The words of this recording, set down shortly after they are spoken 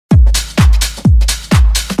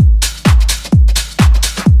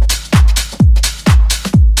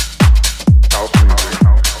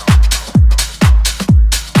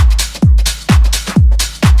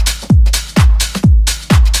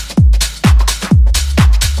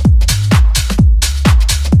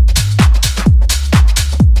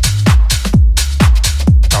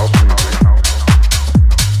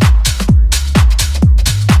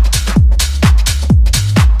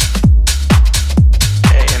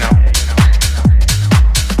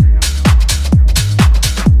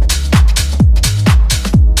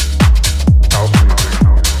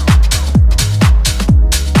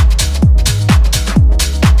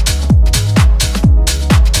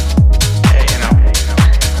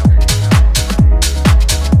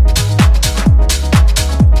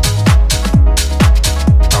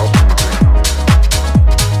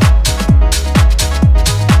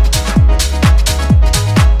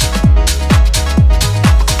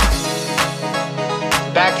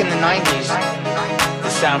back in the 90s,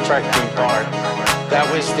 the Soundtrack Boot Bar, that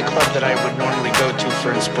was the club that I would normally go to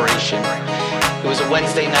for inspiration. It was a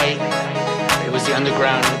Wednesday night. It was the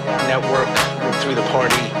underground network through the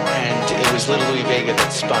party, and it was Little Louie Vega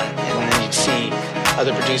that spun. And then you'd see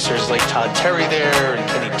other producers like Todd Terry there, and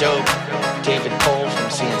Kenny Dope, David Cole from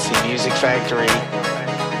CNC Music Factory.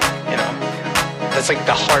 You know, that's like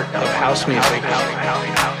the heart of house music.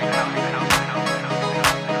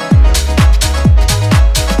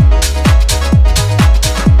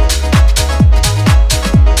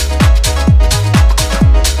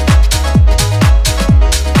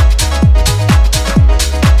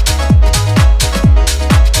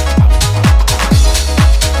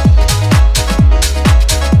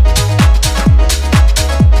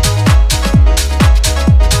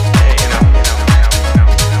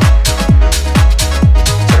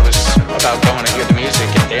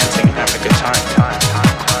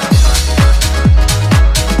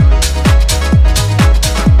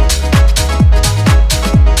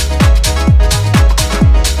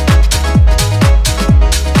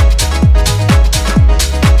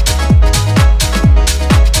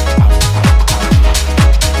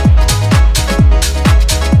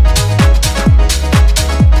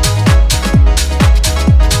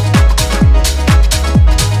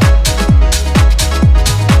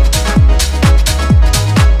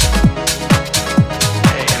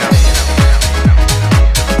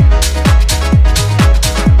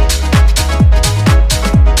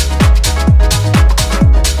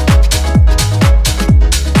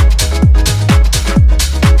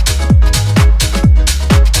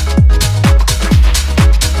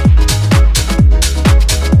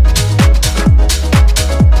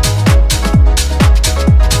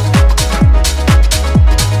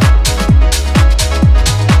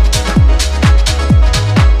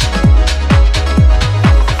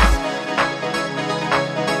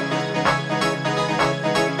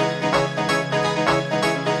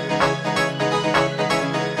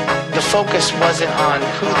 Focus wasn't on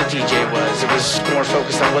who the DJ was, it was more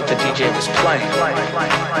focused on what the DJ was playing.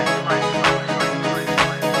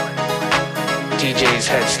 DJs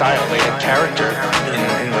had style, they had character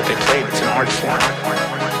in what they played. It's an art form.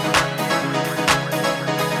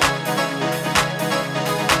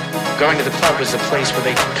 Going to the club was a place where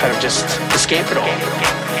they could kind of just escape it all.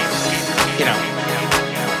 You know,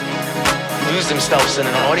 lose themselves in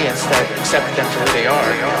an audience that accepted them for who they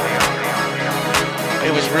are.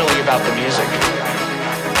 It was really about the music.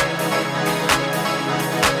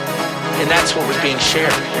 And that's what was being shared.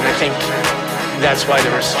 And I think that's why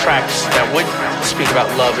there was tracks that would speak about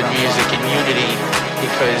love and music and unity,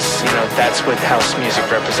 because, you know, that's what house music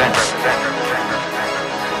represents.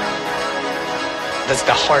 That's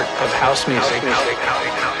the heart of house music.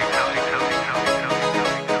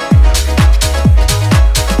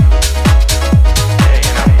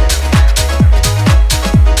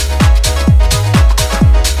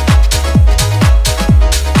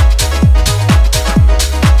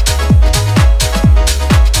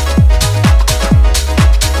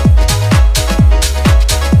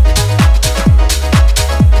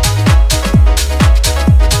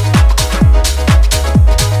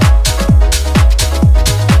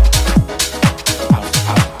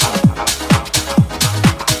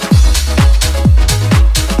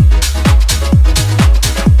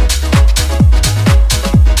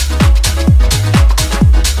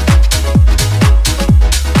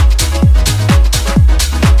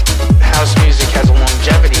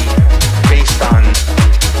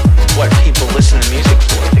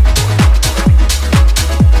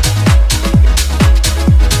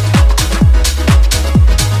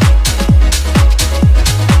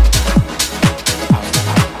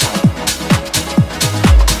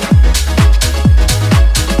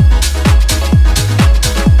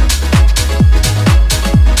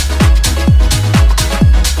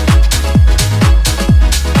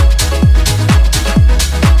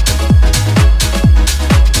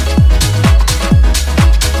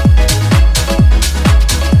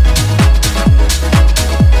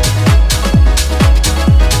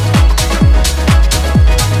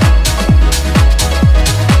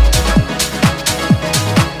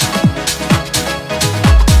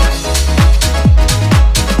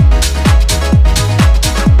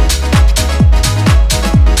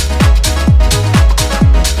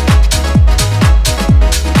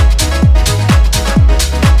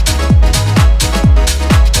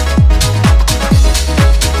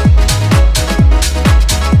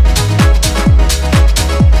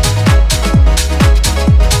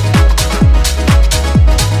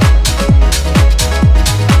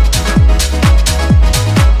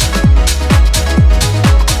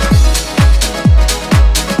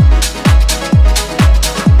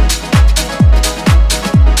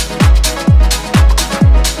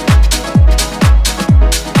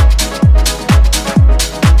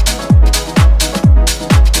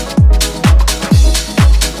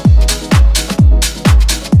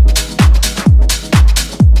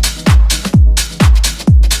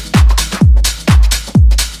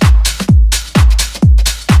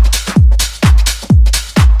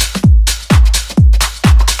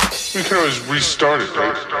 started,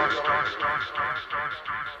 right?